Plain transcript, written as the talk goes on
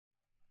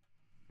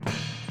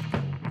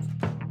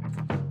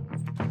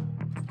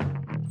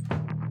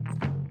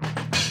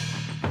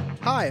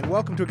Hi, and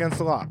welcome to Against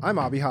the Law. I'm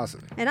Abby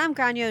Hassan, And I'm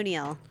Grania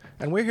O'Neill.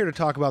 and we're here to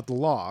talk about the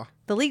law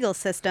The legal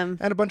system.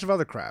 and a bunch of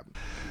other crap.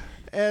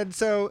 And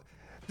so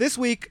this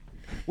week,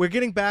 we're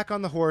getting back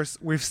on the horse.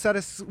 We've set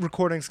a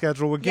recording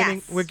schedule. We're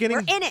in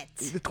it.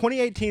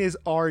 2018 is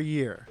our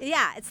year.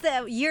 Yeah, it's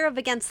the year of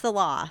Against the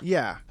Law.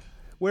 Yeah.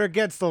 We're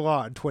against the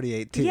law in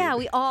 2018. Yeah,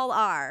 we all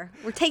are.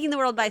 We're taking the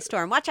world by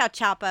storm. Watch out,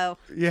 Chapo.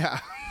 Yeah.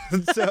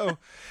 So,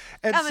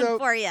 and Coming so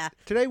for you.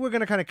 today we're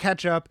going to kind of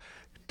catch up,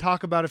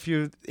 talk about a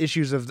few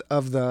issues of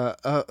the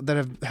that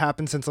have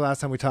happened since the last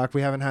time we talked.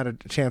 We haven't had a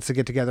chance to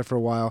get together for a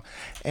while,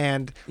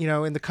 and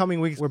in the coming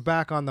weeks we're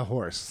back on the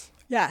horse.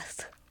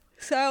 Yes.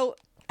 So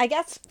I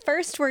guess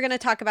first we're going to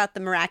talk about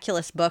the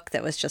miraculous book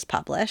that was just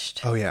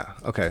published. Oh yeah.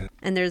 Okay.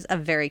 And there's a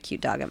very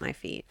cute dog at my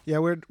feet. Yeah,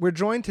 we're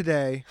joined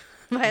today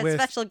By a with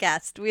special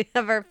guest. We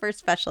have our first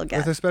special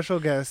guest a special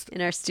guest in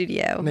our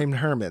studio. named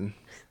Herman,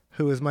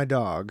 who is my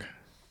dog.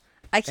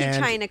 I keep and-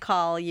 trying to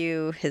call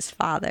you his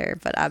father,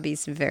 but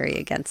Abby's very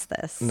against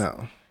this.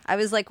 No. I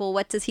was like, well,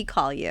 what does he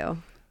call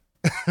you?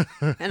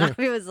 And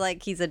Abby was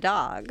like, he's a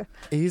dog.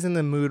 He's in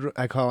the mood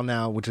I call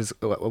now, which is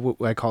what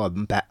I call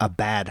a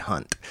bad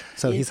hunt.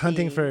 So Is he's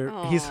hunting he?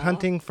 he's Aw.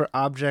 hunting for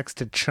objects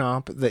to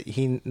chomp that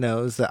he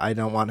knows that I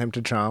don't want him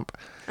to chomp.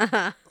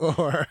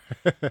 Or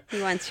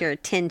He wants your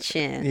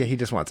attention. yeah, he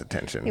just wants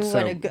attention. You So,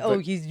 wanna go, oh,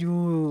 he's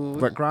you.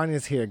 but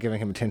Grania's here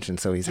giving him attention,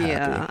 so he's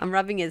Yeah, happy. I'm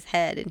rubbing his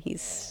head, and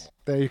he's.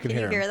 There you can, Can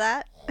hear you him. hear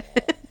that?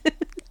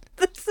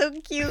 That's so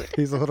cute.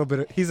 He's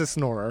he's a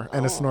snorer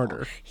and a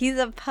snorter. He's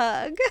a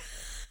pug.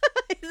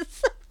 He's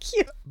so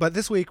cute. But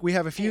this week we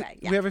have a few Anyway,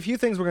 yeah. we have a few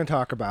things we're going to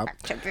talk about.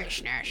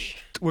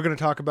 We're going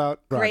to talk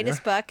about Grania.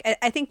 Greatest book.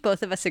 I think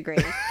both of us agree.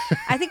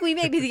 I think we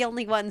may be the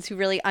only ones who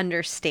really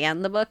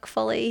understand the book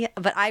fully,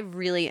 but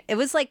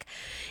it's like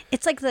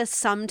the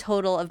sum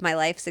total of my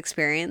life's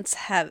experience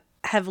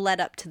have led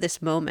up to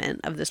this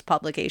moment of this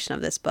publication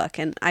of this book,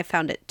 and I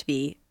found it to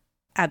be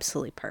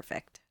absolutely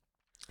perfect.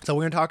 So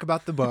we're going to talk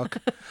about the book.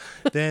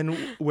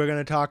 Then we're going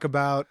to talk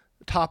about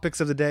topics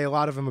of the day, a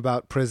lot of them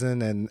about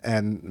prison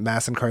and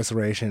mass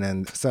incarceration.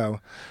 And so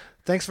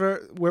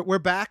we're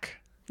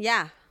back.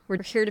 Yeah,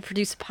 we're here to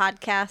produce a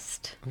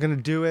podcast We're going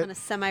to do on it. a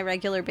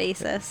semi-regular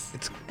basis.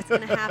 It's It's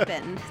going to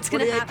happen. It's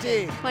going to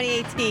happen.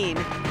 2018.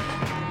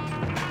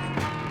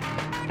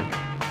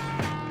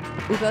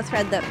 We both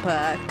read that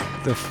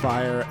book. The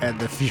Fire and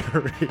the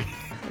Fury.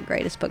 The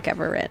greatest book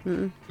ever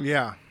written.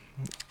 Yeah.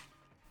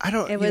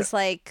 It was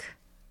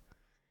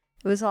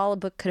it was all a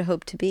book could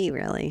hope to be,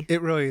 really.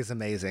 It really is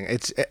amazing.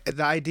 It's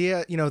the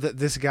idea, that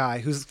this guy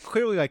who's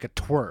clearly like a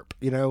twerp,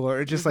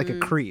 or just like a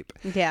creep.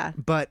 Yeah.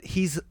 But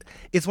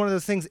it's one of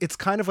those things, it's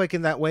kind of like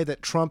in that way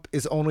that Trump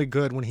is only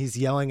good when he's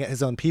yelling at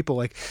his own people.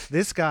 Like,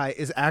 this guy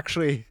is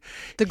actually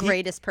The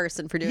greatest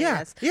person for doing Yeah,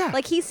 this. yeah.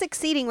 Like, he's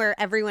succeeding where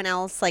everyone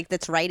else, like,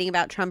 that's writing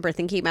about Trump or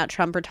thinking about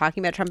Trump or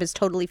talking about Trump is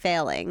totally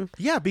failing.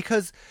 Yeah,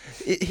 because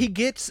he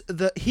gets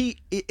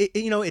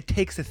it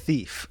takes a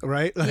thief,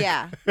 right? Like,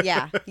 Yeah.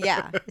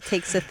 It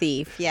takes a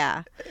thief.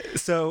 Yeah.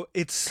 So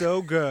it's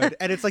so good.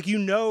 And it's like,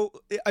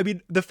 I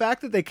mean, the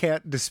fact that they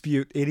can't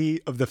dispute any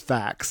of the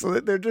facts.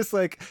 They're just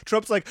like,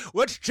 Trump's like,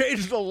 let's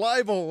change the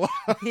libel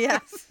law.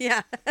 Yes.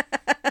 Yeah.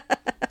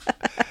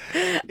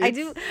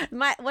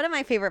 One of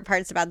my favorite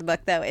parts about the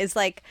book, though, is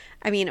or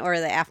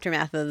the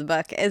aftermath of the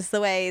book, is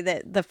the way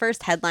that the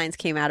first headlines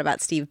came out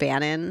about Steve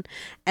Bannon,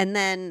 and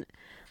then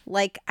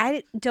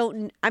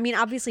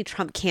obviously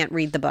Trump can't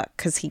read the book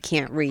because he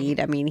can't read.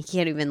 I mean, he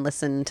can't even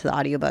listen to the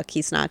audiobook.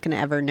 He's not going to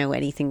ever know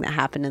anything that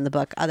happened in the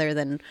book other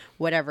than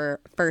whatever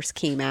first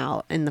came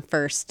out in the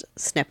first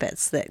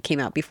snippets that came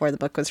out before the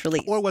book was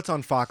released. Or what's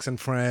on Fox and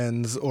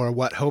Friends, or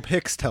what Hope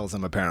Hicks tells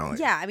him, apparently.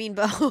 Yeah, I mean,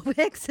 but Hope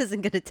Hicks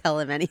isn't going to tell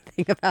him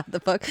anything about the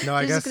book. No,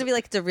 I He's guess- just going to be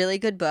like, it's a really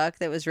good book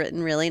that was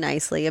written really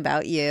nicely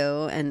about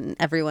you, and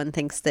everyone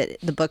thinks that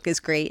the book is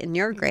great and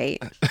you're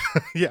great.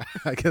 Yeah,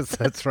 I guess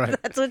that's right.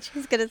 That's what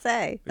she's going to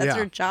say. That's Yeah.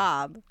 her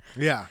job.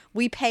 Yeah.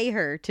 We pay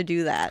her to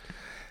do that.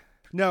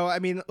 No, I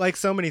mean, like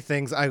so many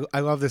things, I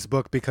love this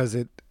book because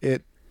it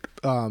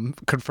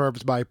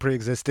confirms my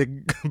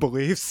pre-existing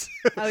beliefs.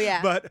 Oh,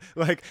 yeah. But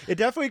like, it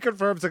definitely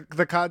confirms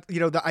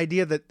the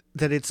idea that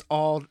it's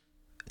all,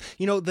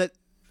 that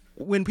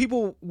when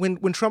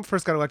Trump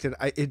first got elected,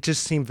 it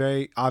just seemed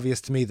very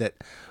obvious to me that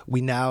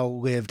we now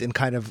lived in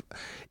kind of,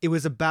 it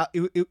was about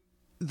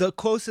the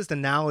closest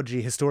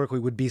analogy historically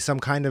would be some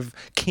kind of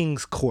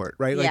king's court,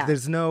 right? Like, Yeah.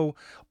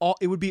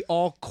 it would be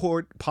all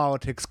court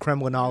politics,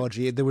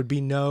 Kremlinology. There would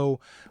be no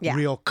Yeah.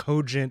 real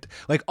cogent,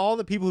 like, all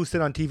the people who sit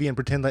on TV and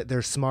pretend like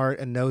they're smart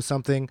and know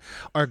something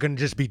are going to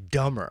just be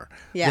dumber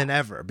Yeah. than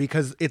ever,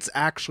 because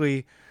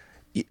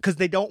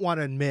they don't want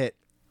to admit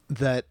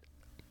that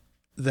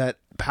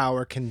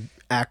power can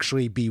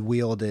actually be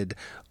wielded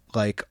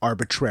like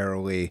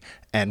arbitrarily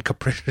and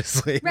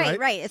capriciously.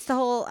 Right. It's the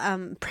whole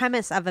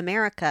premise of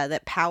America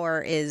that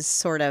power is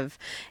sort of,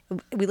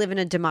 we live in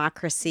a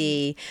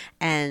democracy,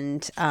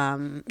 and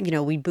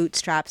we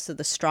bootstrap so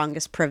the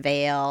strongest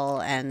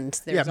prevail, and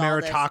there's all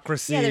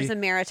meritocracy. There's a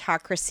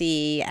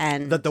meritocracy,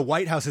 and That the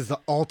White House is the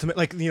ultimate,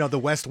 like, the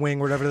West Wing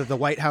or whatever, that the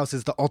White House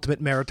is the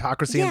ultimate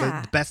meritocracy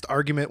and the best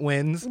argument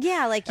wins.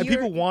 Yeah, like, and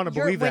people want to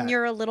believe that. When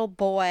you're a little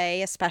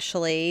boy,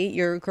 especially,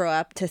 you grow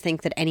up to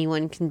think that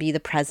anyone can be the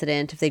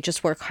president if they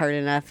just work hard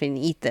enough and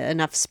eat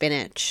enough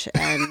spinach,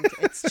 and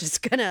it's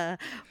just gonna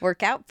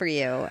work out for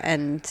you.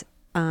 And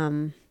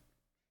now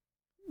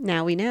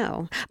we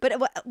know. But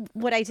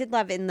what I did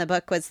love in the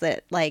book was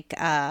that, like,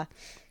 I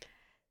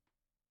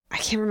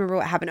can't remember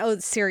what happened. Oh,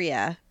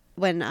 Syria.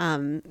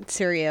 When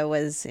Syria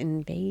was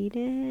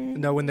invaded?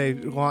 No, when they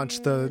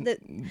launched the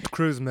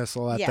cruise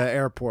missile at the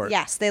airport.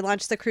 Yes, they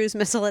launched the cruise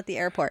missile at the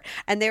airport.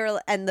 And they were,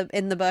 and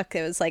in the book,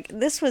 it was like,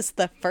 this was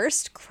the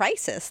first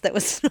crisis that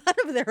was not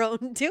of their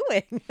own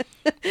doing.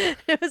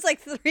 It was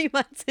like 3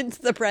 months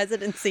into the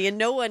presidency, and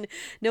no one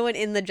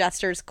in the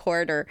jester's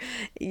court or,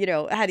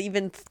 had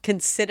even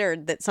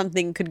considered that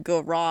something could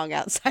go wrong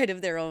outside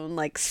of their own,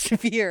 like,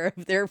 sphere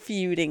of their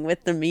feuding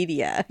with the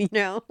media,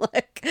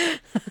 like.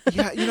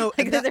 Yeah,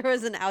 like there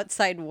was an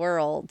outside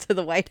world to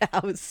the White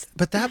House.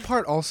 But that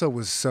part also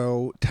was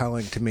so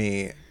telling to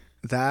me.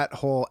 That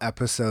whole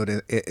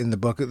episode in the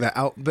book,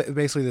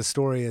 basically the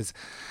story is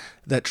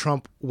that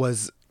Trump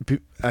was,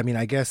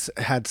 I guess,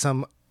 had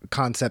some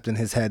concept in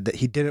his head that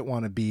he didn't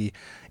want to be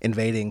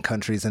invading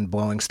countries and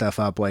blowing stuff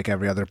up like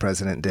every other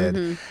president did.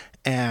 Mm-hmm.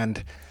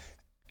 And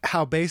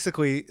how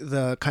basically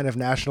the kind of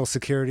national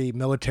security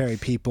military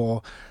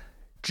people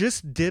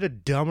just did a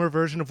dumber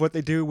version of what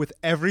they do with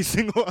every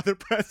single other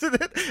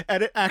president,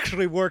 and it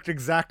actually worked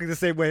exactly the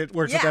same way it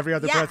works with every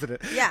other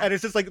president. Yeah. And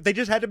it's just like they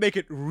just had to make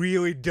it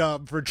really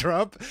dumb for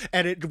Trump,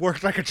 and it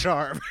worked like a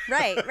charm.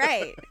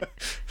 Right.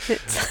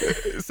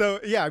 So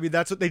yeah,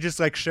 that's what they just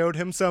like showed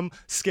him some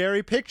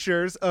scary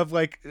pictures of,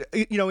 like,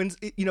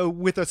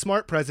 with a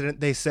smart president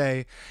they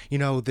say,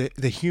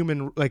 the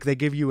human, like, they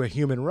give you a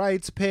human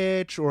rights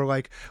pitch, or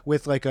like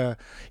with like a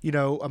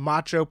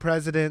macho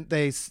president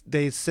they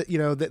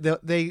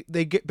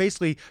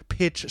basically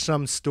pitch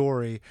some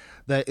story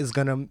that is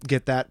going to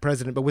get that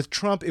president. But with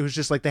Trump, it was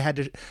just like they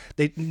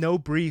no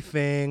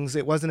briefings.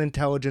 It wasn't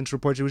intelligence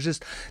reports. It was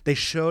just, they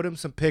showed him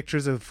some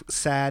pictures of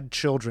sad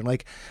children,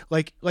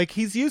 like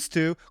he's used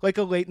to, like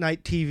a late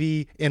night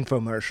TV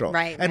infomercial.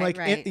 Right. And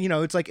right.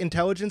 It's like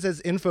intelligence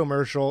as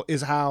infomercial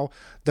is how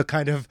the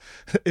kind of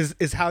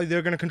is how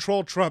they're going to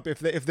control Trump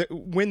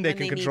when they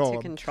can control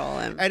him. Control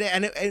him.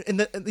 And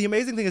the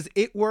amazing thing is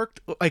it worked,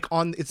 like,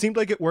 it seemed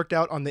like it worked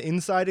out on the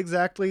inside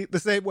exactly the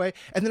same way,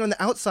 and then on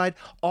the outside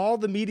all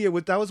the media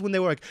that was when they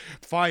were like,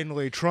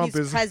 finally Trump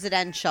is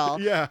presidential.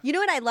 Yeah. You know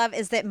what I love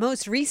is that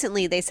most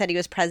recently they said he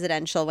was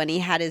presidential when he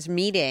had his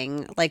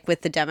meeting, like,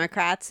 with the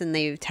Democrats, and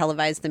they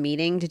televised the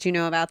meeting. Did you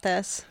know about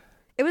this?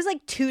 It was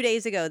like 2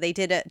 days ago they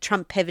did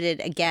Trump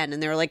pivoted again,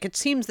 and they were like, it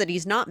seems that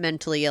he's not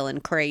mentally ill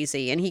and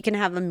crazy, and he can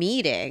have a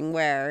meeting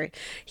where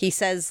he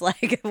says,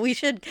 like, we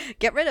should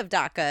get rid of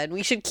DACA and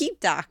we should keep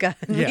DACA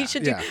and we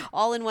should do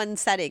all in one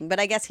setting. But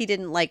I guess he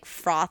didn't, like,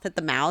 froth at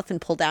the mouth and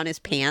pull down his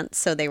pants,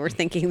 so they were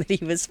thinking that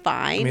he was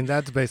fine.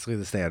 That's basically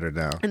the standard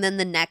now. And then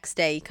the next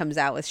day he comes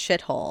out with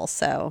shithole,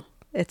 so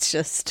it's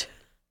just...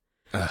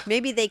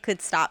 Maybe they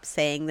could stop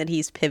saying that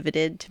he's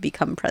pivoted to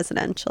become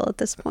presidential at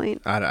this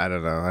point. I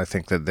don't know. I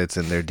think that it's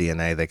in their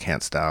DNA. They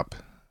can't stop.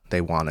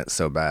 They want it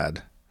so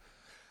bad.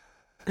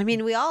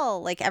 We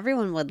all, like,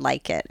 everyone would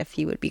like it if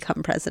he would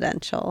become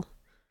presidential,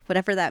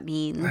 whatever that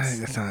means.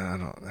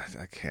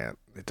 I can't.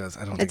 It does.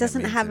 I don't. It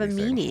doesn't have anything.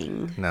 A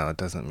meaning. No, it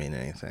doesn't mean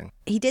anything.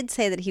 He did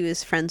say that he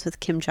was friends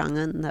with Kim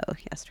Jong-un, though,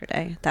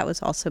 yesterday. That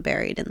was also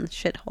buried in the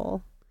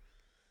shithole.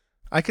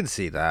 I can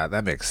see that.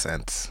 That makes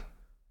sense.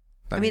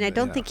 I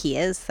don't think he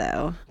is,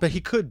 though. But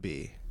he could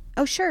be.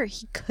 Oh, sure,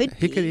 he could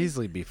be. He could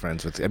easily be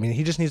friends with...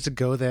 he just needs to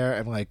go there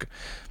and, like,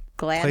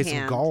 play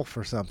some golf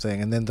or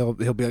something, and then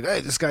he'll be like,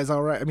 hey, this guy's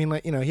all right.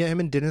 Him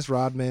and Dennis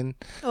Rodman.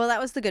 Well, that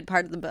was the good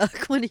part of the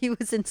book, when he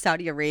was in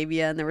Saudi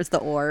Arabia and there was the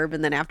orb,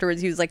 and then afterwards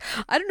he was like,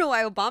 I don't know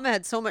why Obama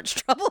had so much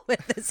trouble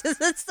with this.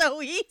 This is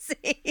so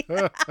easy.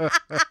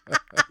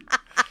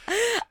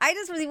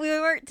 We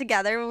weren't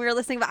together when we were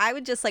listening, but I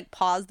would just, like,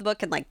 pause the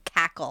book and, like,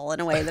 cackle in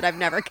a way that I've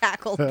never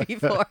cackled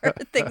before.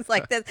 Things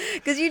like this,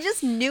 because you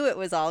just knew it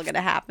was all going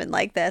to happen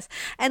like this.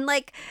 And,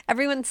 like,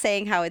 everyone's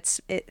saying how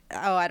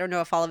I don't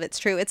know if all of it's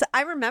true.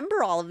 I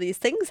remember all of these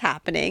things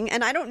happening,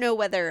 and I don't know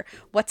whether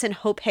what's in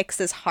Hope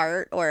Hicks's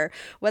heart or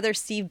whether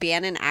Steve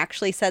Bannon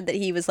actually said that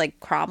he was like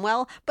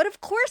Cromwell. But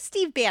of course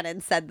Steve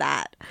Bannon said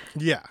that.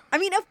 Yeah.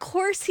 Of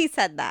course he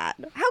said that.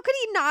 How could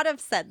he not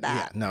have said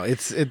that? Yeah, no, it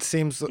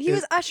seems... He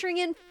was ushering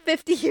in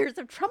 50 years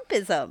of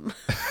Trumpism.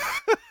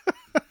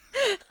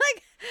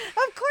 Like,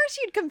 of course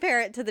you'd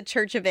compare it to the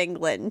Church of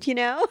England,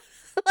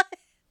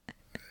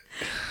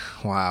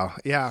 Wow.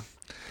 Yeah.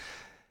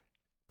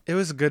 It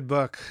was a good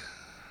book.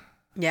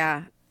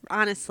 Yeah,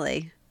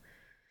 honestly.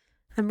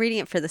 I'm reading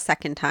it for the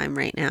second time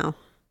right now.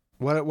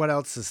 What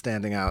else is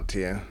standing out to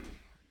you?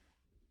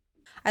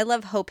 I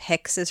love Hope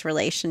Hicks's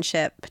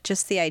relationship.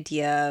 Just the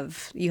idea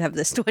of you have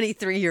this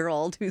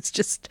 23-year-old who's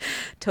just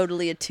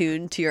totally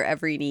attuned to your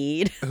every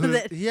need,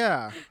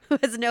 Yeah. who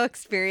has no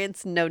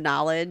experience, no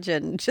knowledge,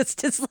 and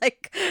just is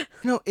like.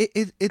 No,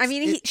 it's. I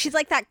mean, she's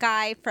like that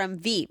guy from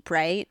Veep,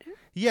 right?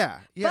 Yeah.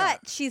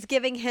 But she's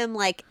giving him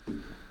like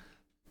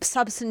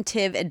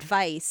substantive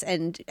advice,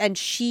 and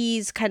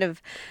she's kind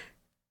of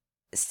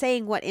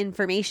saying what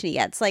information he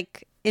gets.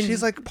 Like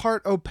she's like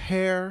part au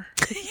pair.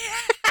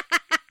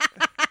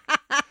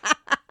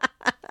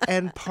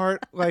 And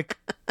part like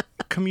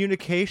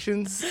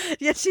communications.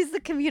 Yeah, she's the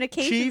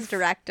communications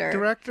director.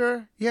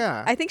 Director,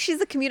 yeah. I think she's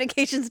the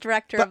communications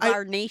director of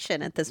our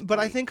nation at this point. But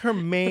I think her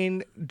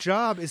main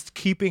job is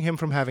keeping him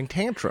from having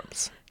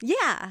tantrums.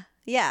 Yeah.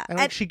 Yeah. And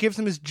like, she gives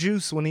him his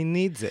juice when he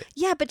needs it.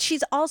 Yeah, but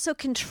she's also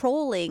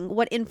controlling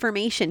what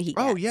information he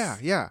gets. Oh, yeah,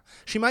 yeah.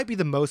 She might be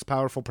the most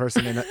powerful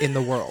person in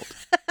the world.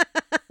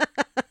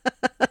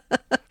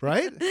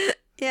 Right?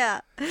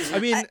 Yeah. I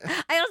mean,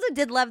 I also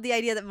did love the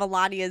idea that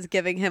Melania is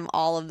giving him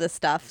all of the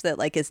stuff that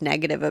like is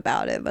negative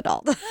about him and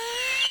all.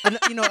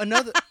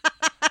 Another.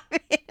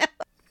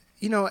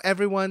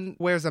 Everyone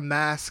wears a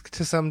mask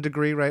to some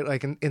degree, right?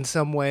 Like in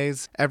some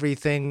ways,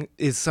 everything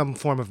is some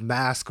form of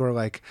mask or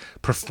like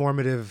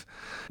performative.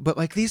 But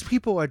like these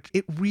people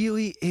it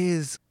really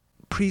is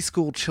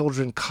preschool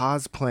children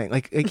cosplaying.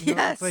 Like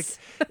yes.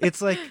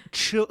 It's like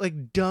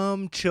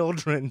dumb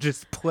children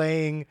just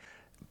playing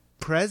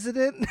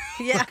president.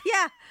 Yeah.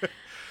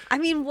 I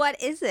mean, what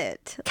is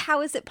it?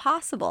 How is it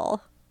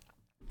possible?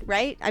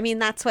 Right? I mean,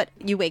 that's what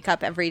you wake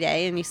up every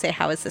day and you say,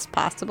 how is this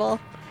possible?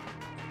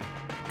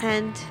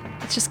 And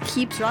it just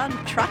keeps on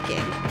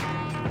trucking.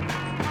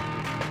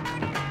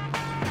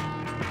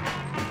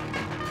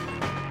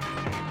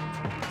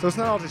 So it's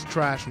not all just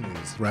trash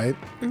news, right?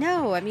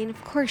 No, I mean,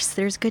 of course,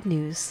 there's good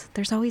news.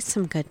 There's always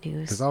some good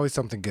news. There's always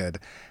something good.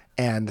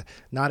 And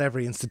not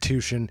every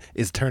institution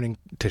is turning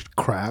to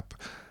crap.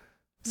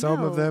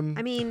 Some of them.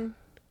 I mean,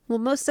 well,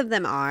 most of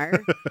them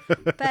are.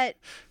 But,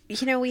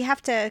 we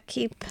have to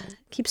keep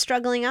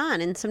struggling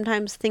on. And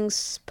sometimes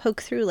things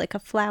poke through like a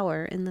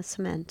flower in the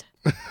cement.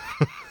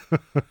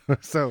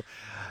 So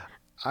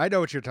I know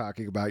what you're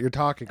talking about. You're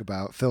talking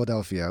about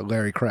Philadelphia,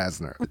 Larry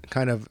Krasner,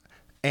 kind of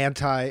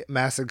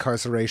anti-mass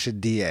incarceration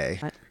DA.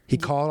 What? He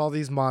called all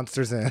these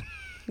monsters in.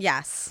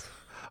 Yes.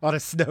 On a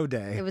snow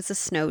day. It was a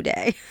snow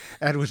day.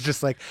 And was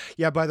just like,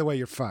 yeah, by the way,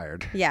 you're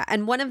fired. Yeah.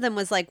 And one of them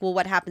was like, well,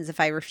 what happens if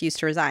I refuse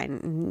to resign?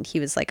 And he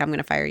was like, I'm going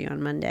to fire you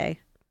on Monday.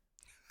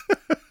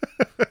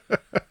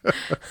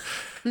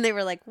 And they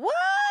were like, what?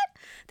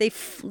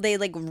 They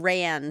like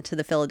ran to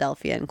the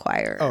Philadelphia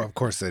Inquirer. Oh, of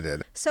course they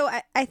did. So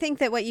I think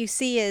that what you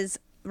see is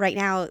right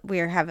now we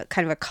have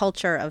kind of a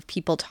culture of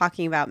people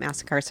talking about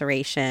mass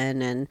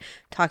incarceration and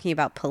talking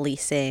about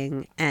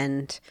policing.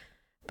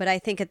 But I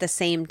think at the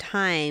same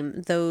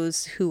time,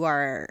 those who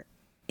are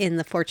in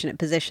the fortunate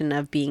position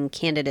of being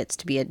candidates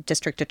to be a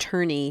district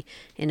attorney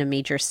in a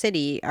major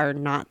city are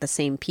not the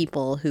same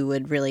people who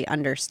would really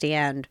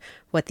understand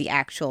what the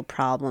actual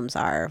problems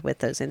are with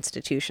those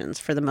institutions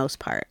for the most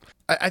part.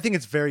 I think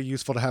it's very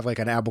useful to have like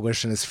an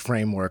abolitionist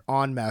framework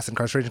on mass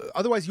incarceration.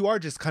 Otherwise, you are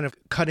just kind of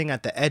cutting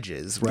at the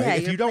edges, right? Yeah,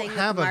 if you don't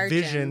have a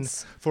vision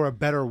margins. for a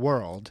better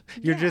world,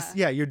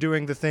 you're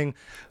doing the thing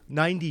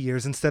 90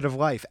 years instead of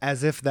life,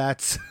 as if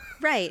that's...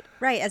 Right,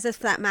 as if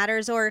that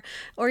matters. Or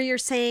you're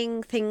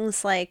saying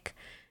things like,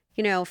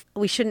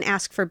 we shouldn't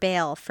ask for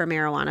bail for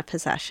marijuana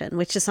possession,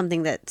 which is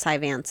something that Cy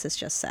Vance has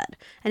just said.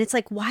 And it's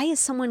like, why is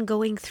someone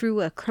going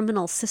through a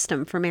criminal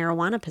system for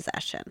marijuana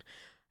possession?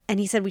 And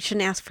he said we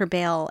shouldn't ask for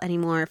bail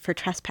anymore for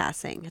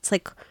trespassing. It's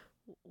like,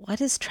 what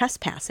is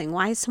trespassing?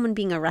 Why is someone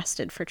being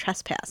arrested for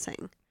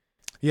trespassing?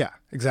 Yeah,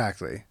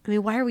 exactly. I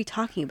mean, why are we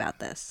talking about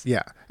this?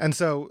 Yeah. And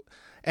so...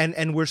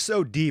 And we're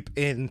so deep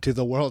into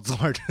the world's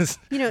largest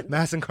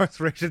mass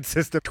incarceration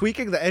system.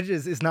 Tweaking the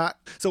edges is not...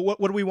 So what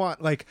do we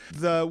want? Like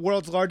the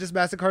world's largest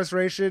mass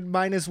incarceration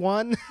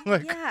 -1?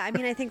 Yeah, I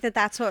mean, I think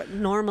that's what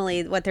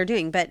they're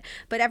doing. But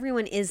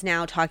everyone is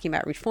now talking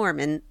about reform.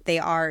 And they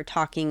are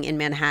talking in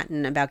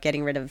Manhattan about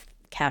getting rid of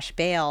cash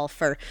bail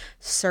for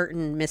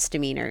certain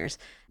misdemeanors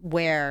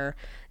where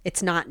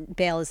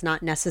bail is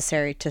not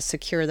necessary to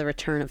secure the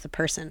return of the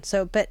person.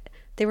 So, but...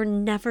 They were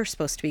never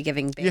supposed to be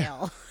giving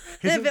bail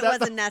if it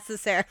wasn't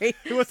necessary.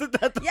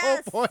 Wasn't that the whole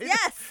point?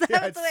 Yes, that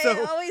was the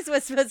way it always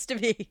was supposed to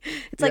be.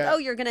 It's like, oh,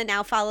 you're going to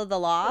now follow the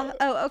law?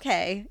 Oh,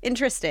 okay.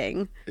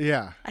 Interesting.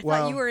 Yeah. I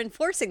thought you were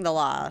enforcing the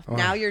law.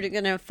 Now you're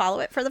going to follow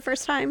it for the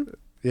first time?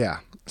 Yeah.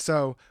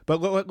 So, but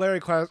what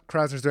Larry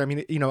Krasner's doing, I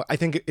mean, I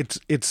think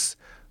it's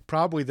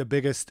probably the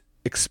biggest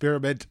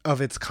experiment of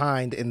its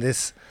kind in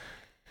this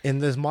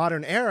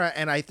modern era.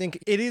 And I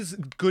think it is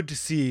good to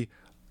see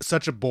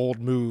such a bold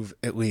move,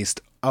 at least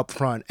up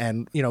front,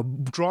 and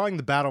drawing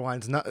the battle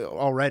lines not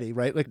already,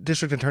 right? Like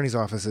district attorneys'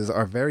 offices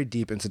are very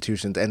deep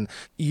institutions, and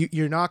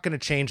you're not going to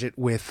change it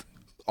with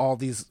all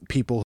these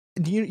people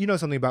You know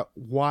something about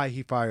why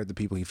he fired the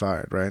people he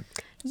fired, right?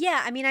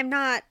 Yeah, I mean, I'm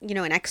not,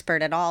 an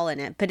expert at all in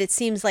it, but it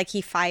seems like he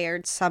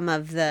fired some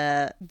of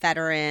the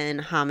veteran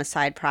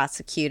homicide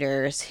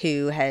prosecutors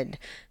who had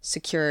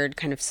secured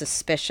kind of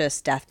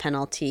suspicious death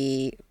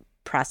penalty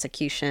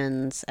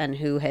prosecutions and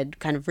who had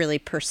kind of really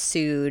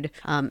pursued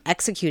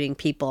executing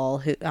people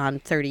who on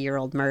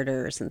 30-year-old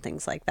murders and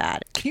things like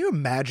that. Can you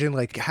imagine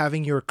like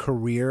having your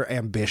career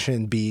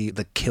ambition be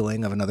the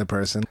killing of another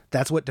person?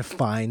 That's what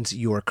defines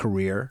your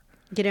career.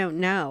 You don't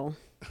know.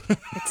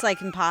 It's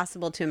like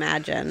impossible to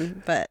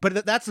imagine, but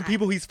that's the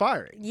people he's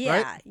firing.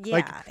 Yeah, right? yeah,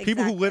 like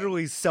people who exactly.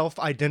 literally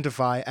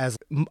self-identify as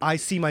I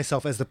see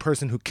myself as the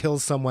person who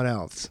kills someone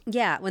else.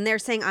 Yeah, when they're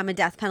saying I'm a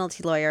death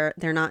penalty lawyer,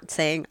 they're not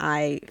saying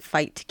I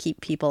fight to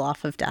keep people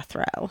off of death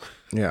row.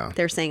 Yeah,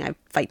 They're saying I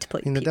fight to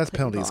put. the death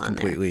penalty is people on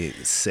there. completely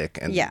sick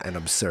and, Yeah. and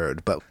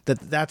absurd. But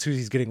that's who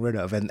he's getting rid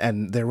of,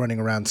 and they're running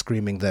around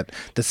screaming that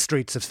the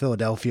streets of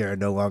Philadelphia are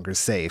no longer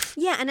safe.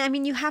 Yeah, and I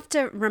mean, you have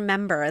to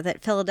remember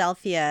that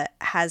Philadelphia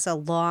has a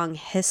long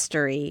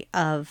history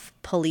of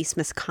police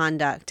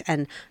misconduct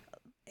and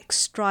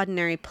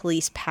extraordinary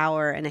police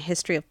power and a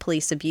history of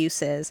police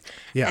abuses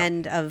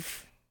and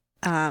of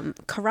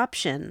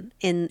corruption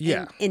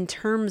in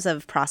terms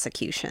of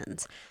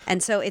prosecutions.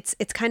 And so it's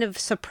kind of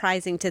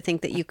surprising to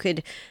think that you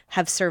could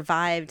have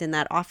survived in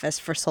that office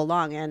for so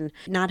long and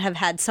not have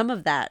had some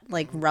of that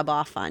like rub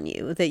off on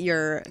you, that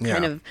you're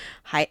kind of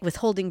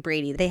withholding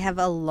Brady. They have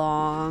a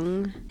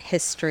long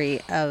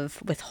history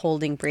of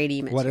withholding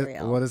Brady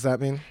material. What does that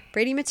mean?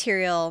 Brady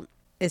material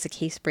is a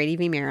case, Brady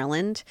v.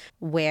 Maryland,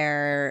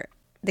 where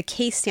the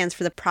case stands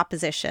for the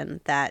proposition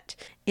that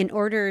in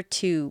order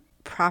to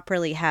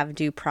properly have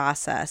due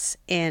process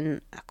in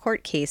a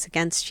court case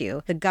against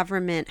you, the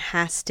government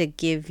has to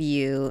give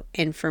you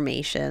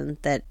information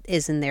that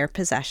is in their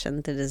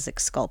possession that is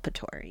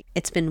exculpatory.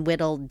 It's been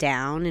whittled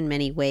down in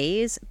many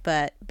ways,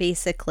 but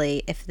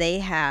basically, if they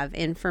have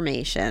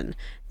information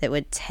that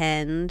would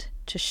tend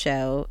to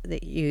show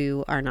that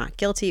you are not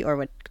guilty or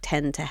would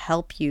tend to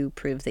help you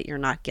prove that you're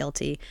not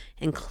guilty,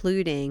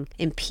 including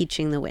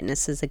impeaching the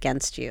witnesses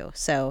against you.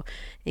 So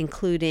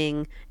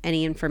including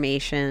any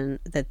information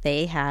that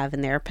they have in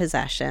their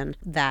possession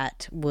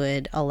that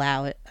would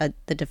allow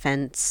the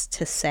defense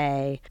to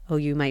say, oh,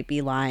 you might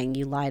be lying.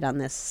 You lied on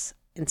this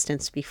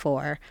instance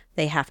before.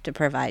 They have to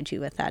provide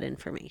you with that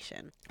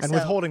information. And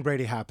withholding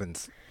Brady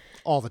happens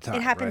all the time.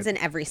 It happens in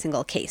every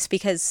single case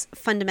because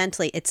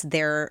fundamentally it's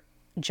their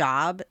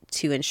job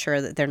to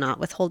ensure that they're not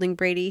withholding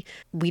Brady.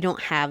 We don't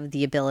have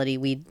the ability,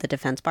 the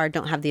defense bar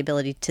don't have the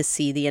ability to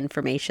see the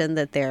information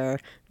that they're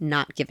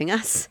not giving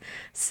us.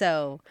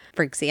 So,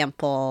 for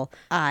example,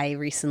 I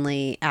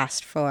recently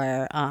asked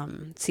for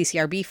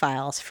CCRB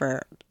files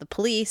for the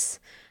police,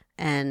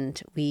 and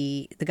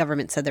the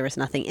government said there was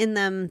nothing in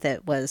them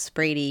that was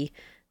Brady.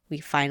 We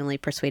finally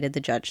persuaded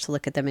the judge to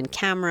look at them in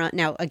camera.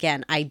 Now,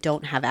 again, I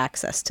don't have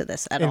access to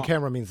this at all. In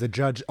camera means the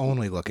judge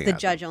only looking at it. The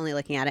judge only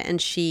looking at it.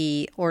 And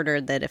she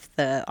ordered that if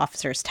the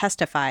officers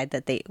testified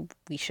that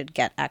we should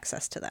get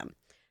access to them.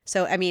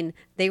 So, I mean,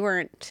 they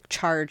weren't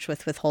charged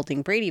with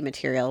withholding Brady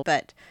material,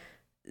 but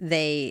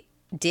they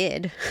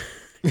did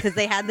because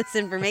they had this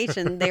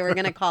information. They were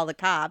going to call the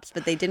cops,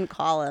 but they didn't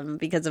call them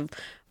because of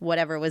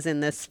whatever was in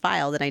this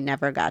file that I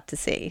never got to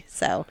see.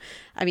 So,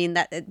 I mean,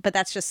 but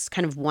that's just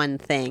kind of one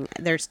thing.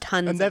 There's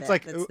tons and that's of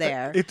like, that's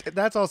there.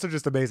 That's also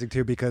just amazing,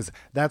 too, because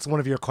that's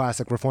one of your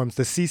classic reforms.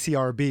 The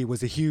CCRB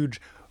was a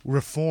huge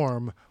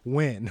reform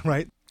win,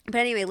 right?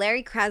 But anyway,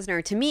 Larry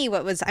Krasner, to me,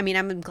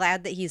 I'm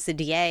glad that he's the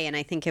DA, and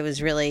I think it was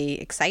really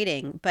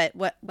exciting. But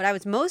what I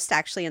was most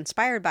actually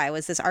inspired by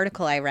was this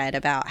article I read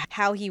about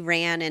how he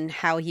ran and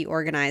how he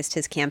organized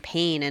his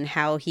campaign and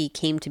how he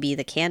came to be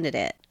the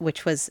candidate,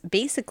 which was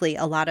basically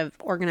a lot of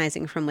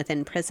organizing from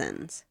within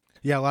prisons.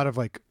 Yeah, a lot of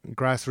like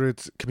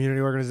grassroots community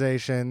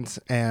organizations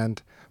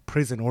and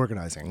prison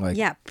organizing.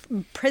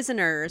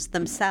 Prisoners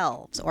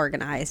themselves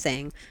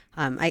organizing.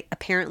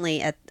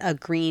 Apparently at a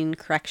Green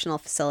Correctional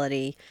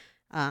Facility,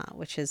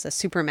 which is a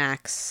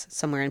supermax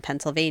somewhere in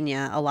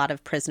Pennsylvania, a lot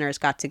of prisoners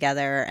got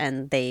together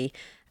and they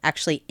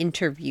actually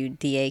interviewed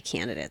DA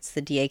candidates.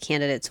 The DA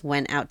candidates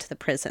went out to the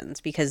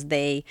prisons because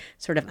they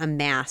sort of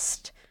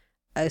amassed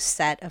a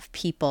set of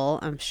people,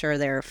 I'm sure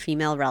they're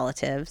female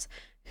relatives,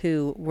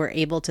 who were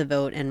able to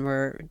vote and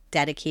were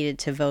dedicated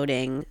to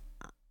voting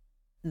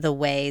the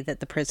way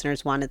that the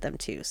prisoners wanted them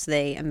to. So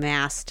they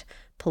amassed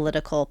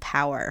political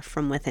power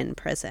from within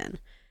prison.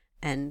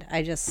 And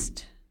I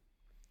just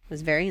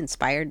was very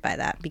inspired by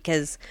that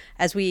because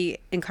as we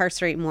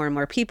incarcerate more and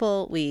more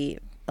people, we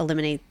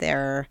eliminate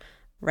their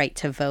right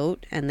to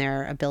vote and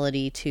their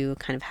ability to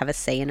kind of have a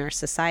say in our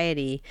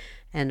society,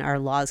 and our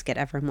laws get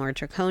ever more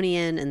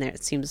draconian, and there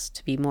seems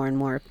to be more and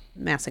more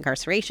mass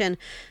incarceration.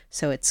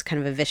 So it's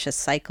kind of a vicious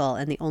cycle,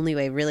 and the only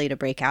way really to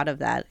break out of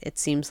that, it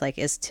seems like,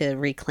 is to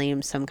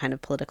reclaim some kind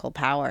of political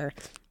power.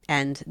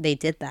 And they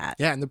did that.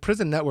 Yeah, and the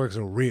prison networks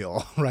are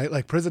real, right?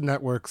 Like prison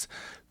networks,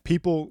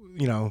 people,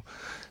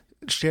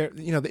 share,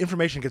 the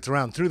information gets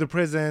around through the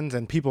prisons,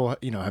 and people,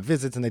 have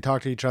visits and they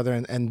talk to each other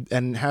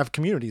and have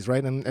communities,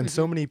 right? And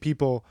so many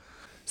people,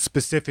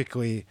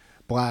 specifically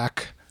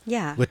Black,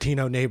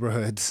 Latino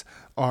neighborhoods,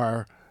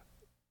 are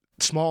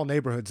small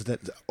neighborhoods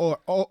that are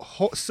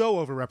so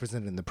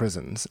overrepresented in the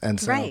prisons. And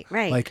so, right.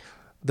 like,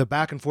 the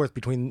back and forth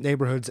between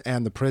neighborhoods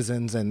and the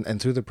prisons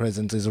and through the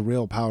prisons is a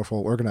real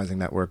powerful organizing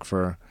network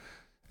for,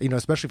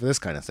 especially for this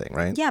kind of thing,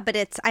 right? Yeah, but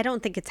I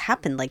don't think it's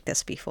happened like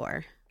this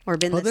before or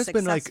been this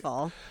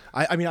successful.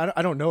 I mean,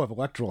 I don't know of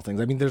electoral things.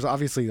 I mean, there's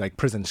obviously like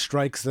prison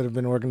strikes that have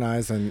been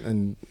organized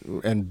and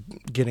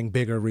getting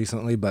bigger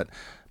recently, but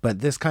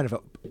this kind of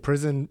a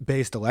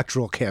prison-based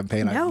electoral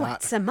campaign,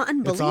 it's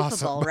unbelievable, it's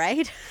awesome.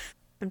 Right?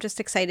 I'm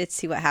just excited to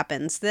see what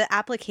happens. The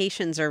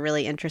applications are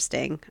really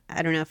interesting.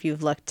 I don't know if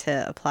you've looked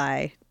to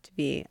apply to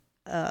be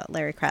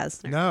Larry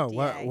Krasner. No,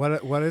 DA.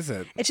 what is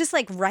it? It's just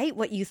like write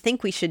what you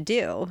think we should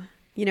do.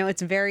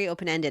 It's very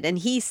open-ended. And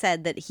he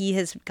said that he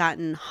has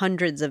gotten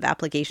hundreds of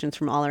applications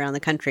from all around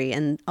the country,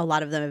 and a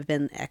lot of them have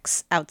been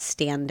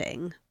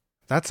outstanding.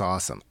 That's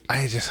awesome.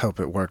 I just hope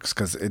it works,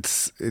 because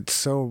it's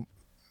so...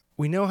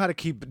 We know how to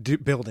keep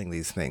building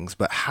these things,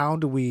 but how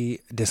do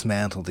we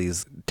dismantle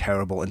these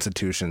terrible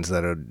institutions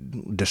that are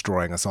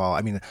destroying us all?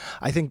 I mean,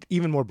 I think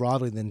even more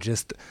broadly than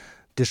just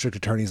district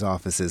attorney's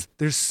offices,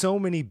 there's so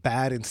many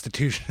bad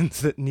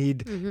institutions that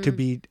need to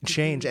be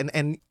changed.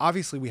 And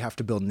obviously we have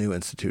to build new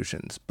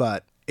institutions,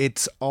 but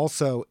it's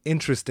also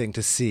interesting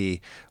to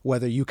see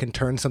whether you can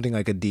turn something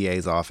like a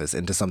DA's office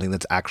into something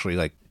that's actually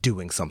like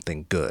doing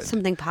something good.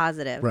 Something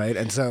positive. Right.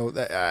 And so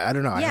I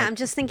don't know. Yeah, I'm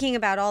just thinking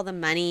about all the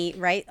money,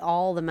 right?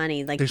 All the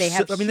money. Like they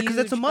have because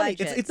it's the money.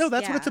 Budgets.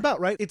 That's what it's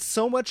about, right? It's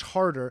so much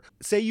harder.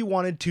 Say you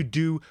wanted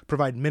to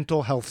provide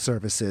mental health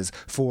services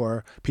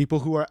for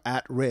people who are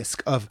at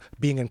risk of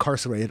being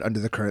incarcerated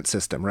under the current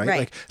system, right?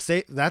 Like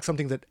say that's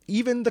something that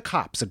even the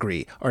cops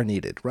agree are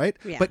needed, right?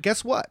 Yeah. But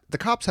guess what? The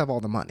cops have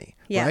all the money.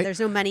 Yeah, right? There's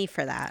no money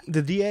for that.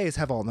 The DAs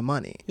have all the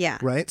money. Yeah.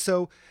 Right?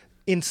 So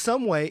in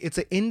some way, it's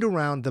an end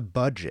around the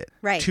budget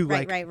to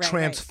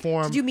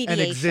transform to do an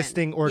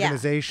existing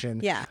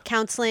organization. Yeah.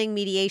 Counseling,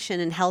 mediation,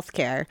 and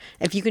healthcare.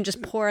 If you can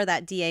just pour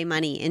that DA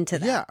money into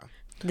that. Yeah.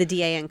 The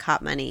DA and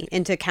cop money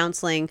into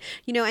counseling,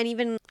 and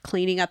even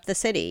cleaning up the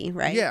city,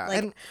 right? Yeah. Like,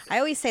 and I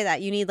always say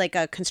that you need like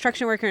a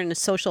construction worker and a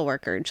social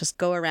worker, just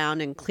go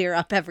around and clear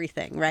up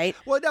everything, right?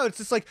 Well, no, it's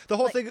just like the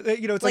whole thing,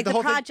 it's like the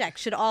whole project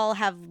should all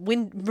have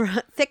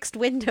fixed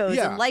windows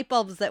and light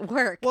bulbs that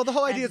work. Well, the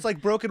whole idea is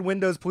like broken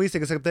windows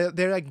policing. It's like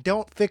they're like,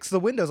 don't fix the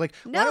windows. Like,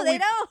 no, they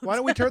don't. Why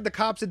don't we turn the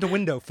cops into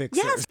window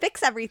fixers? Yes,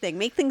 fix everything.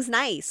 Make things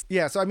nice.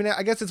 Yeah. So, I mean,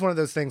 I guess it's one of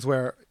those things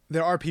where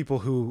there are people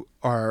who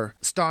are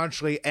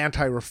staunchly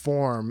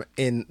anti-reform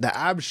in the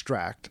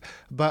abstract,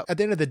 but at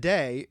the end of the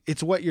day,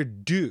 it's what you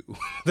do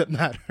that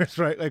matters,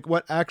 right? Like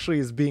what actually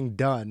is being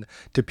done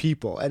to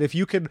people. And if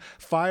you can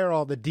fire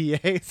all the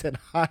DAs and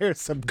hire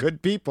some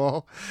good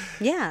people,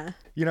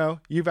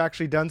 you've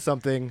actually done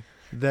something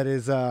that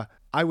is, I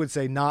would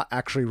say, not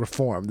actually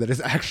reform, that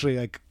is actually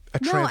like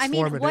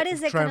what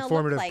is it going to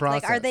look like?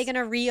 Process. Like, are they going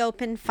to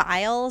reopen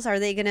files? Are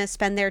they going to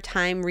spend their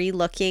time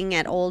re-looking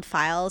at old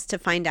files to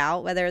find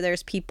out whether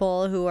there's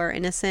people who are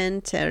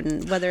innocent,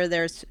 and whether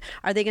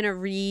are they going to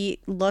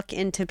re-look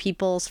into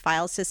people's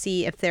files to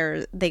see if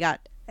they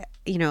got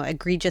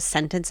egregious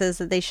sentences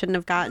that they shouldn't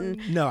have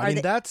gotten? No, I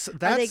mean, that's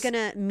Are they going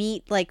to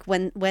meet, like,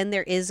 when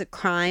there is a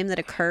crime that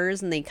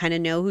occurs and they kind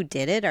of know who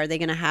did it? Are they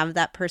going to have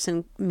that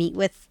person meet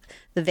with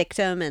the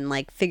victim and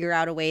like figure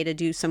out a way to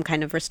do some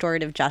kind of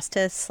restorative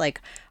justice?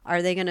 Like,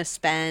 are they going to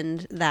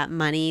spend that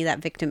money, that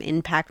victim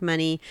impact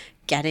money,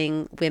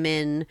 getting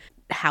women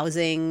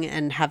housing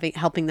and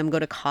helping them go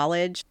to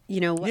college?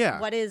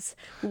 What is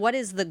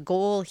the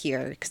goal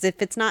here? Because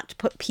if it's not to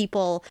put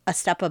people a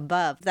step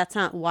above, that's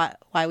not why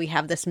we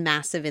have this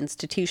massive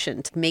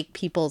institution, to make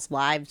people's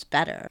lives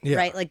better,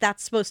 right? Like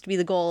that's supposed to be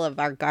the goal of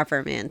our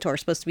government, or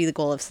supposed to be the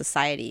goal of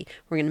society.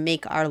 We're going to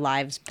make our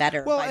lives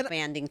better by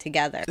banding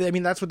together. I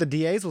mean, that's what the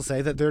DAs will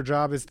say, that their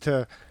job is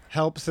to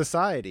help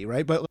society,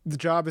 right? But the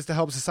job is to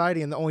help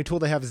society, and the only tool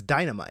they have is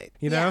dynamite,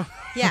 know?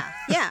 Yeah.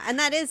 And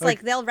that is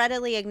like they'll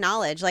readily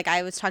acknowledge. Like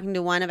I was talking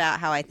to one about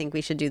how I think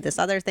we should do this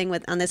other thing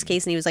on this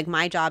case, and he was like,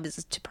 my job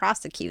is to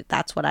prosecute.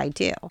 That's what I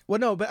do. Well,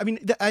 no, but I mean,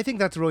 I think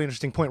that's a really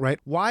interesting point, right?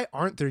 Why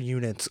aren't there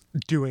units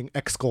doing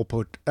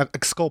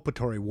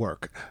exculpatory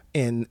work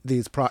in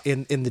these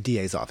in the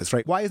DA's office,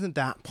 right? Why isn't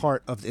that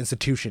part of the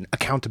institution?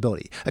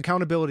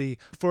 Accountability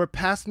for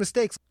past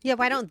mistakes. Yeah,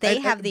 why don't they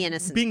have the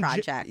Innocence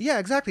Project? Yeah,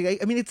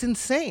 exactly. I mean, it's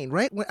insane,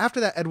 right? After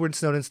that Edward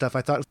Snowden stuff,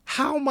 I thought,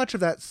 how much of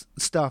that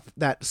stuff,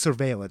 that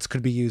surveillance,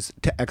 could be used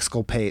to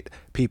exculpate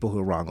people who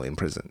are wrongly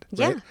imprisoned?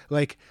 Right? Yeah.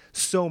 Like,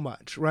 so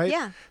much, right?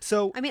 Yeah.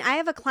 So, I mean, I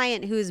have a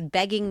client who's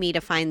begging me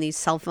to find these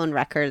cell phone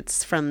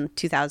records from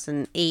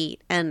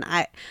 2008,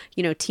 and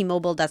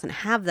T-Mobile doesn't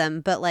have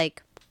them, but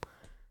like,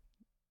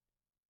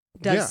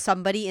 Does Yeah.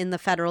 somebody in the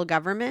federal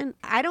government?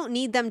 I don't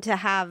need them to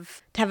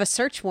have a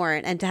search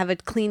warrant and to have a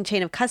clean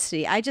chain of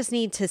custody. I just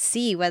need to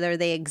see whether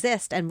they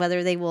exist and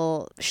whether they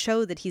will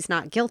show that he's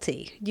not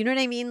guilty. You know what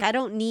I mean?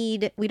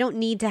 We don't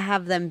need to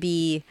have them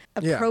be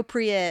Yeah.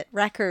 appropriate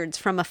records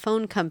from a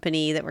phone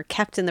company that were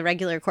kept in the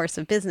regular course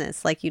of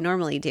business like you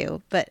normally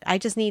do. But I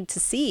just need to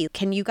see,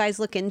 can you guys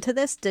look into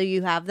this? Do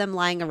you have them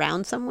lying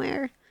around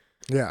somewhere?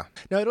 Yeah.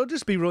 No, it'll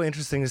just be really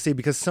interesting to see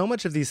because so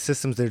much of these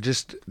systems they're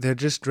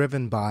just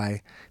driven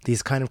by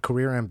these kind of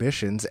career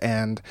ambitions,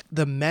 and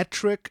the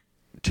metric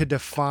to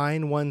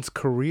define one's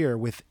career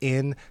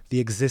within the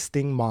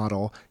existing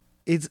model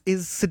is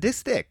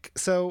sadistic.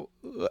 So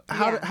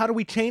how do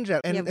we change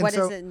that? And, What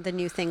does the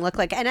new thing look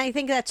like? And I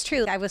think that's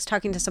true. I was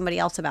talking to somebody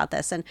else about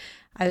this, and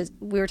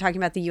we were talking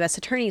about the U.S.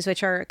 attorneys,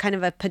 which are kind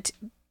of a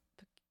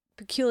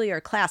peculiar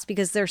class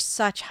because they're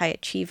such high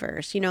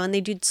achievers, and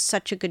they do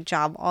such a good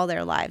job all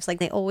their lives. Like,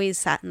 they always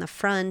sat in the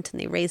front and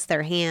they raised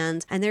their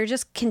hands, and they're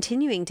just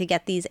continuing to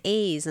get these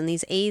A's, and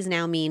these A's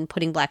now mean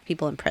putting Black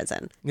people in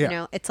prison.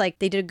 Yeah. It's like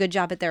they did a good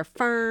job at their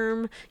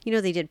firm,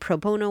 they did pro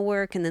bono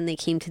work, and then they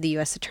came to the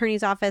U.S.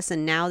 attorney's office,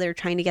 and now they're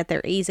trying to get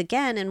their A's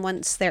again. And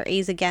once they're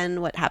A's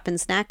again, what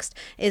happens next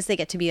is they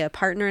get to be a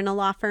partner in a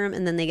law firm,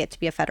 and then they get to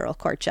be a federal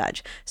court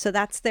judge. So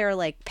that's their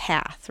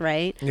path,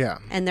 right? Yeah.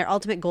 And their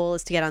ultimate goal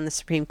is to get on the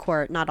Supreme Court.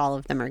 Not all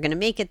of them are going to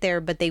make it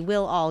there, but they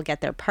will all get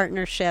their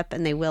partnership,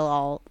 and they will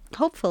all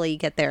hopefully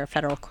get their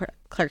federal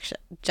clerkship,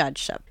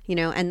 judgeship,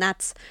 and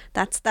that's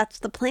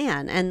the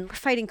plan. And we're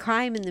fighting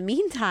crime in the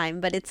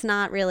meantime, but it's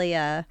not really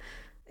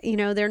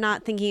they're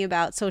not thinking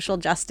about social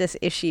justice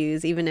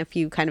issues, even if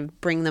you kind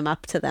of bring them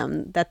up to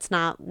them. That's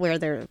not where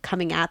they're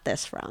coming at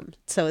this from.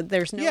 So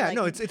there's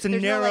no it's a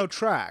narrow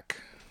track.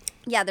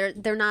 Yeah,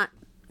 they're not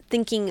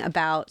thinking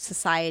about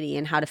society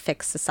and how to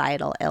fix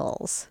societal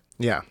ills.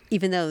 Yeah.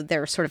 Even though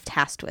they're sort of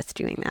tasked with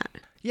doing that.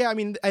 Yeah, I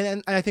mean,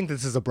 and I think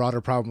this is a broader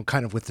problem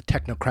kind of with the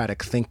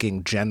technocratic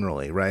thinking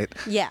generally, right?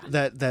 Yeah.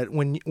 That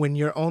when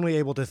you're only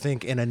able to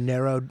think in a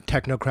narrow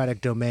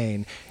technocratic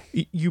domain,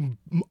 you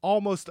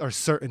almost are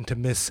certain to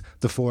miss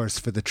the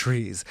forest for the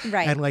trees.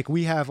 Right. And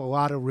we have a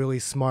lot of really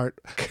smart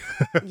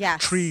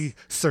Yes. tree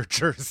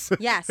searchers.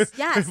 Yes.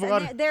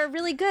 And they're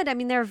really good. I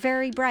mean, they're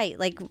very bright.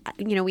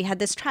 We had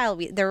this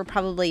trial. There were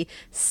probably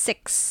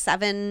 6,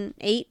 7,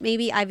 8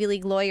 maybe Ivy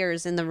League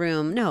lawyers in the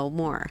room. No,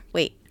 more.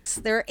 Wait.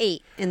 There are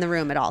 8 in the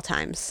room at all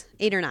times,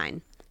 8 or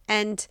 9.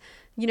 And,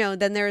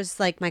 then there's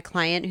my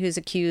client who's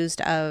accused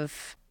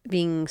of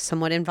being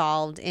somewhat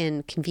involved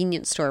in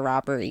convenience store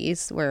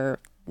robberies where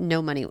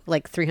no money,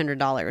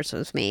 $300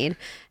 was made.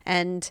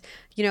 And,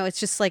 it's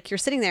just you're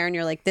sitting there and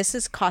you're like, this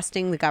is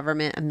costing the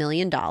government $1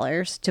 million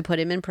to put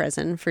him in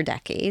prison for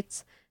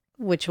decades,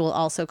 which will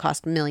also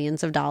cost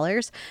millions of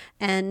dollars.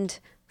 And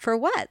for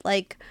what?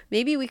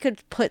 Maybe we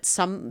could put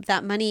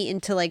that money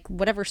into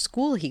whatever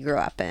school he grew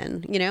up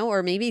in,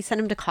 or maybe send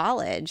him to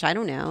college. I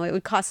don't know. It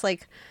would cost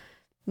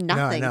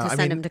nothing to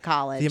send him to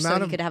college so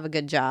he could have a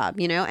good job,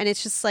 and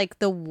it's just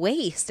the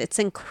waste. It's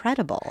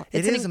incredible.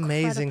 It is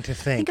amazing to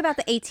think. Think about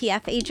the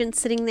ATF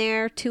agents sitting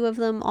there, 2 of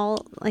them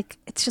all,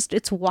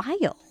 it's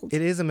wild.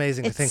 It is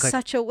amazing to think. It's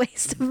such a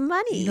waste of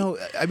money.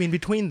 I mean,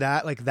 between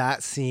that,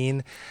 that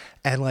scene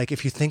and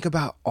if you think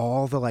about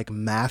all the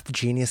math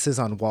geniuses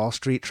on Wall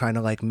Street trying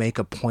to make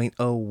a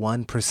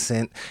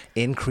 0.01%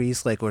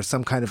 increase, or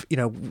some kind of,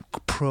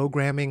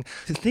 programming,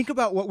 think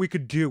about what we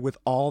could do with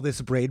all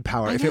this brain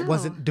power if it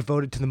wasn't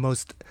devoted to the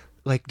most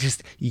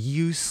just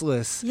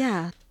useless.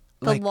 Yeah.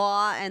 The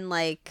law and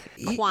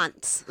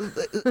quants.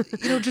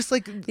 Just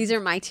these are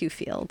my 2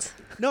 fields.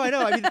 No, I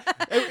know. I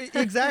mean,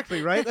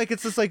 exactly, right?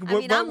 It's just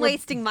I'm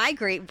wasting my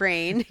great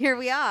brain. Here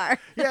we are.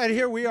 Yeah, and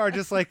here we are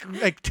just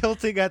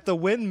tilting at the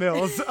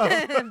windmills.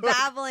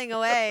 Babbling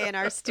away in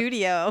our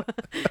studio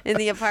in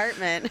the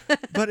apartment.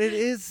 But it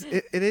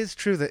is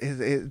true that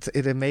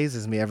it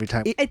amazes me every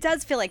time. It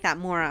does feel like that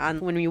more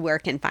on when you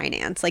work in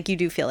finance. You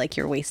do feel like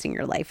you're wasting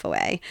your life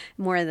away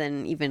more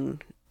than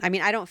even... I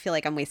mean, I don't feel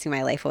like I'm wasting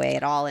my life away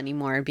at all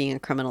anymore being a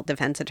criminal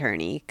defense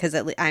attorney because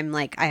I'm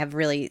I have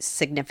really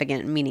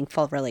significant,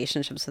 meaningful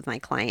relationships with my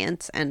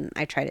clients and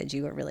I try to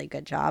do a really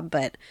good job.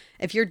 But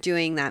if you're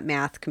doing that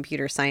math,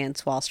 computer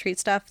science, Wall Street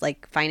stuff,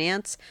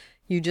 finance,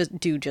 you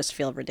just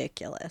feel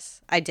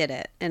ridiculous. I did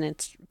it and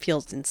it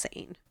feels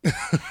insane.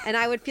 And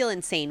I would feel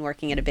insane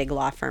working at a big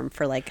law firm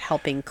for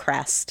helping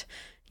Crest,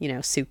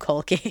 sue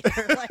Colgate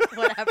or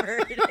whatever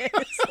it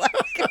is.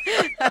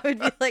 I would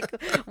be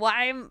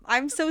why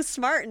I'm so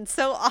smart and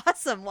so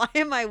awesome. Why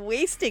am I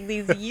wasting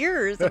these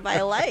years of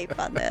my life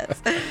on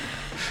this?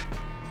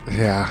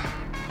 Yeah.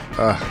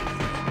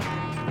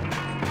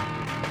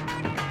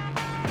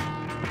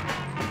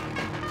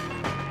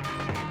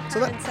 So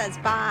that says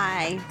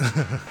bye.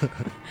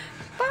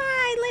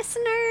 Bye,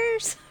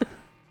 listeners.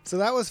 So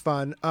that was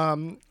fun.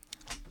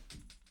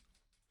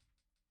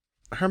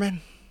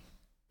 Herman.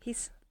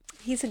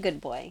 He's a good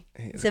boy.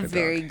 He's a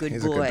very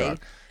good boy.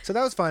 So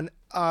that was fun.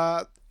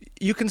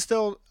 You can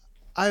still.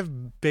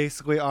 I've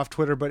basically off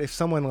Twitter, but if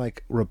someone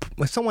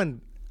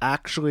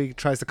actually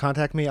tries to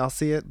contact me, I'll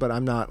see it, but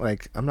I'm not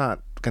going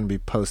to be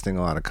posting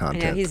a lot of I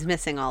content. know he's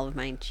missing all of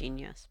my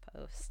genius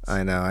posts.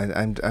 I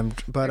know.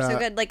 But They're so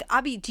good. Like,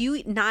 Abby, do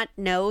you not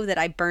know that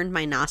I burned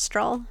my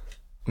nostril?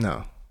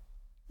 No.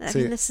 I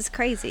mean, this is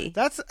crazy.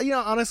 That's,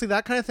 honestly,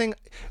 that kind of thing,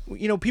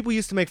 people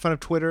used to make fun of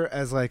Twitter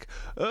as like,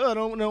 oh, I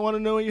don't want to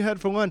know what you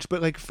had for lunch.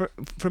 But like, for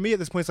me at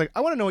this point, it's like,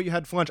 I want to know what you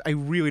had for lunch. I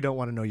really don't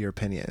want to know your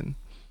opinion.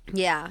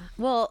 Yeah.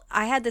 Well,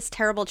 I had this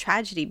terrible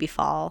tragedy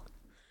befall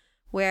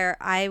where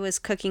I was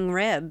cooking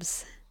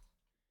ribs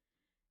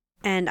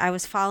and I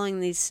was following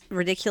these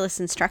ridiculous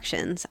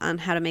instructions on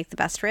how to make the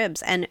best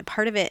ribs. And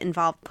part of it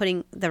involved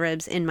putting the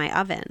ribs in my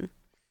oven.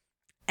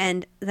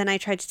 And then I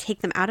tried to take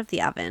them out of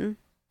the oven.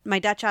 My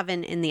Dutch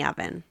oven in the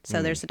oven.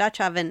 So there's a Dutch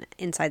oven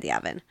inside the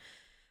oven,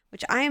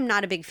 which I am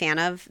not a big fan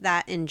of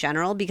that in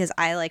general because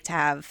I like to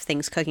have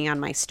things cooking on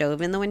my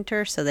stove in the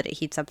winter so that it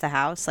heats up the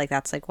house. Like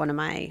that's like one of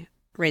my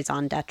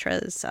raison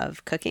d'etres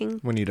of cooking.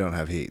 When you don't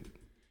have heat.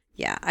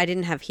 Yeah, I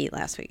didn't have heat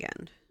last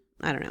weekend.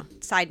 I don't know.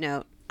 Side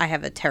note, I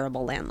have a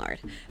terrible landlord.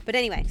 But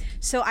anyway,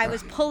 so I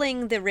was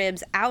pulling the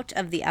ribs out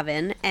of the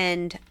oven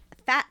and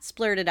fat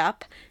splurted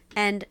up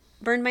and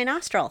burned my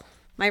nostril,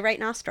 my right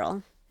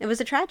nostril. It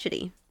was a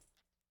tragedy.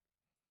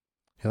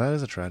 Yeah, that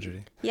is a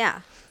tragedy. Yeah.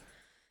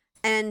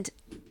 And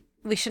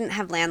we shouldn't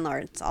have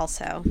landlords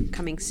also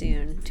coming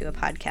soon to a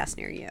podcast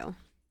near you.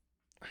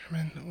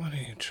 Herman, what are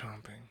you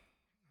chomping?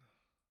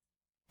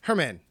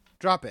 Herman,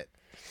 drop it.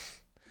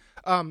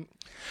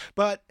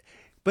 But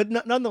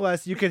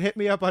nonetheless, you can hit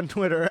me up on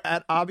Twitter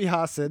at Abby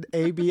Hassan,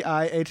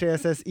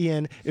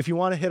 ABIHASSEN, if you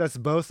want to hit us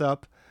both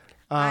up.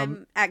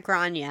 I'm at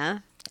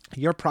Grania.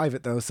 You're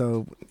private though,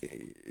 so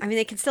I mean,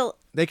 they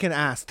can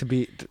ask to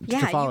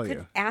follow you. You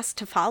could ask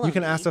to follow. You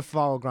can me. ask to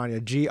follow Grania,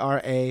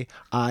 GRAINNE.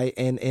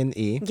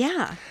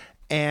 Yeah.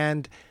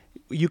 And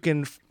you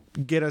can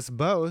get us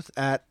both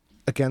at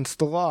Against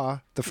the Law.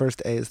 The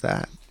first A is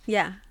that.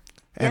 Yeah.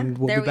 And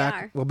yeah, we'll be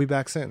back. We'll be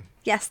back soon.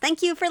 Yes.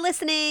 Thank you for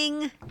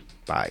listening.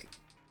 Bye.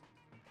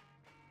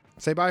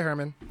 Say bye,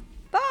 Herman.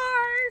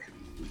 Bye.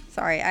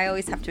 Sorry, I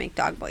always have to make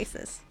dog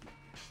voices.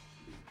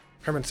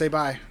 Herman, say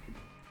bye.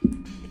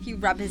 If you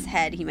rub his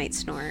head, he might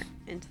snort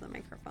into the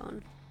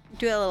microphone.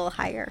 Do it a little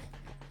higher.